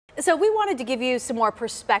So we wanted to give you some more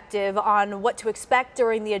perspective on what to expect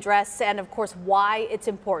during the address and, of course, why it's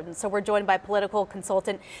important. So we're joined by political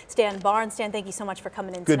consultant Stan Barnes. Stan, thank you so much for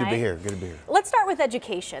coming in tonight. Good to be here. Good to be here. Let's start with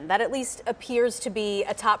education. That at least appears to be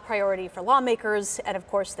a top priority for lawmakers and, of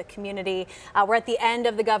course, the community. We're at the end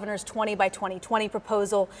of the governor's 20 by 2020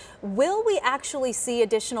 proposal. Will we actually see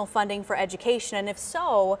additional funding for education? And if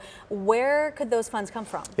so, where could those funds come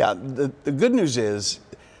from? Yeah, the good news is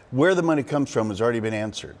where the money comes from has already been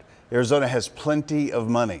answered. Arizona has plenty of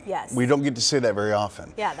money. Yes. We don't get to say that very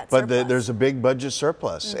often. Yeah, that's But there's a big budget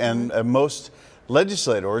surplus, and most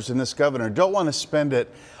legislators and this governor don't want to spend it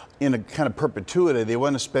in a kind of perpetuity. They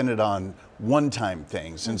want to spend it on one-time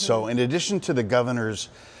things. And so in addition to the governor's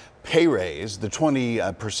pay raise, the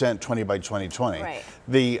 20%, 20 by 2020,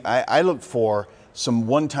 right. I look for some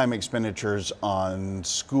one-time expenditures on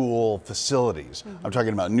school facilities. I'm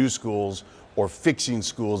talking about new schools or fixing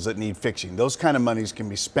schools that need fixing. Those kind of monies can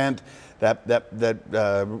be spent. That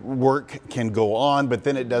work can go on, but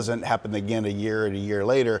then it doesn't happen again a year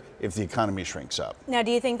later if the economy shrinks up. Now,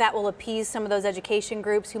 do you think that will appease some of those education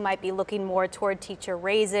groups who might be looking more toward teacher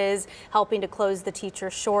raises, helping to close the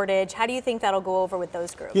teacher shortage? How do you think that'll go over with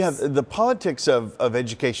those groups? Yeah, the politics of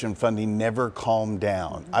education funding never calmed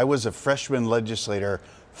down. I was a freshman legislator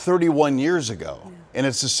 31 years ago, and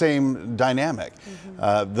it's the same dynamic.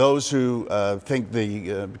 Those who think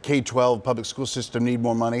the K-12 public school system need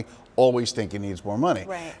more money always think it needs more money.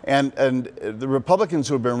 Right. And the Republicans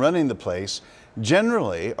who have been running the place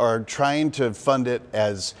generally are trying to fund it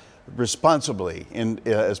as responsibly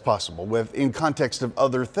as possible, in context of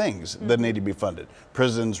other things that need to be funded,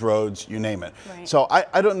 prisons, roads, you name it. Right. So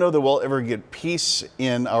I don't know that we'll ever get peace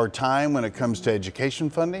in our time when it comes to education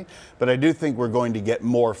funding, but I do think we're going to get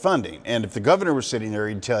more funding. And if the governor was sitting there,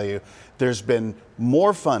 he'd tell you there's been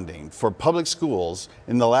more funding for public schools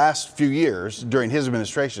in the last few years during his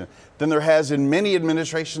administration than there has in many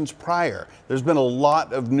administrations prior. There's been a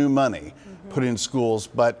lot of new money put in schools,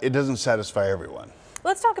 but it doesn't satisfy everyone.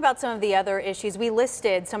 Let's talk about some of the other issues. We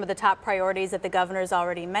listed some of the top priorities that the governor's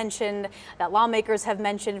already mentioned, that lawmakers have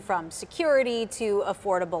mentioned, from security to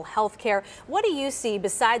affordable health care. What do you see,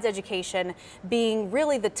 besides education, being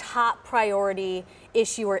really the top priority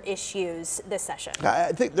issue or issues this session?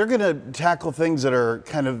 I think they're going to tackle things that are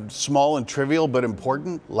kind of small and trivial but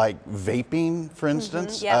important, like vaping, for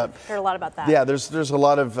instance. Yeah, I've heard a lot about that. Yeah, there's a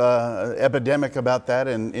lot of epidemic about that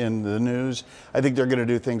in the news. I think they're going to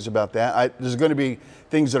do things about that. There's going to be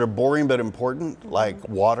things that are boring but important, like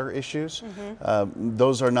water issues.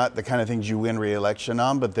 Those are not the kind of things you win re-election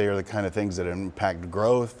on, but they are the kind of things that impact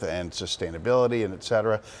growth and sustainability and et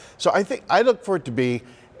cetera. So I think I look for it to be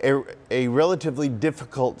a relatively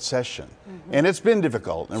difficult session. And it's been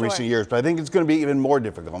difficult in recent years, but I think it's going to be even more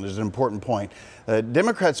difficult. And there's an important point.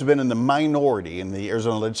 Democrats have been in the minority in the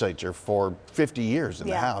Arizona legislature for 50 years in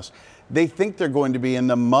the House. They think they're going to be in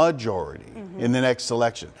the majority in the next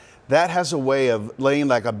election. That has a way of laying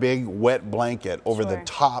like a big wet blanket over the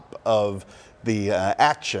top of the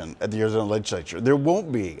action at the Arizona legislature. There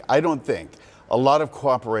won't be, I don't think, a lot of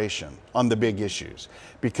cooperation on the big issues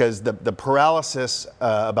because the paralysis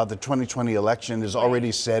about the 2020 election is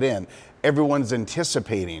already set in. Everyone's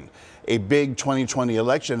anticipating a big 2020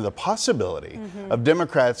 election, the possibility of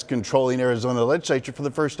Democrats controlling Arizona legislature for the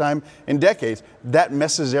first time in decades. That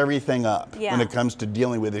messes everything up when it comes to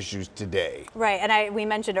dealing with issues today. Right, and we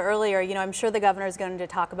mentioned earlier, you know, I'm sure the governor is going to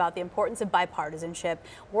talk about the importance of bipartisanship,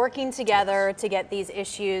 working together to get these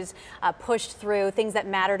issues pushed through, things that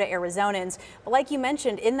matter to Arizonans. But like you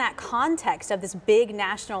mentioned, in that context of this big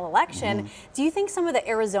national election, do you think some of the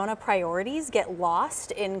Arizona priorities get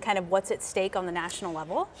lost in kind of what's at stake on the national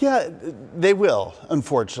level? Yeah, they will,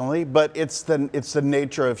 unfortunately, but it's the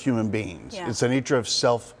nature of human beings. It's the nature of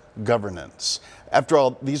self-governance. After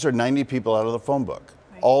all, these are 90 people out of the phone book,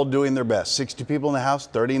 all doing their best. 60 people in the House,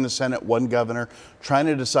 30 in the Senate, one governor, trying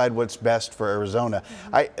to decide what's best for Arizona.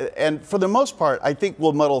 And for the most part, I think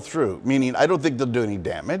we'll muddle through, meaning I don't think they'll do any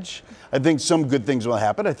damage. I think some good things will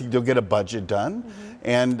happen. I think they'll get a budget done.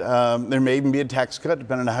 And there may even be a tax cut,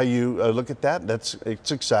 depending on how you look at that.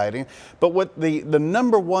 It's exciting. But what the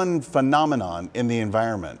number one phenomenon in the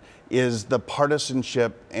environment is the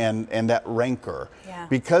partisanship and that rancor.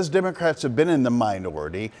 Because Democrats have been in the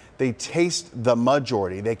minority, they taste the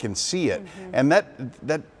majority. They can see it. And that,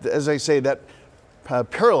 as I say, that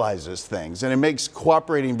paralyzes things. And it makes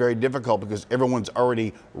cooperating very difficult because everyone's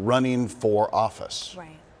already running for office.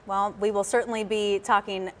 Right. Well, we will certainly be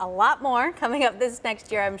talking a lot more coming up this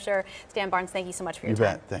next year, I'm sure. Stan Barnes, thank you so much for your time.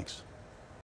 You bet. Thanks.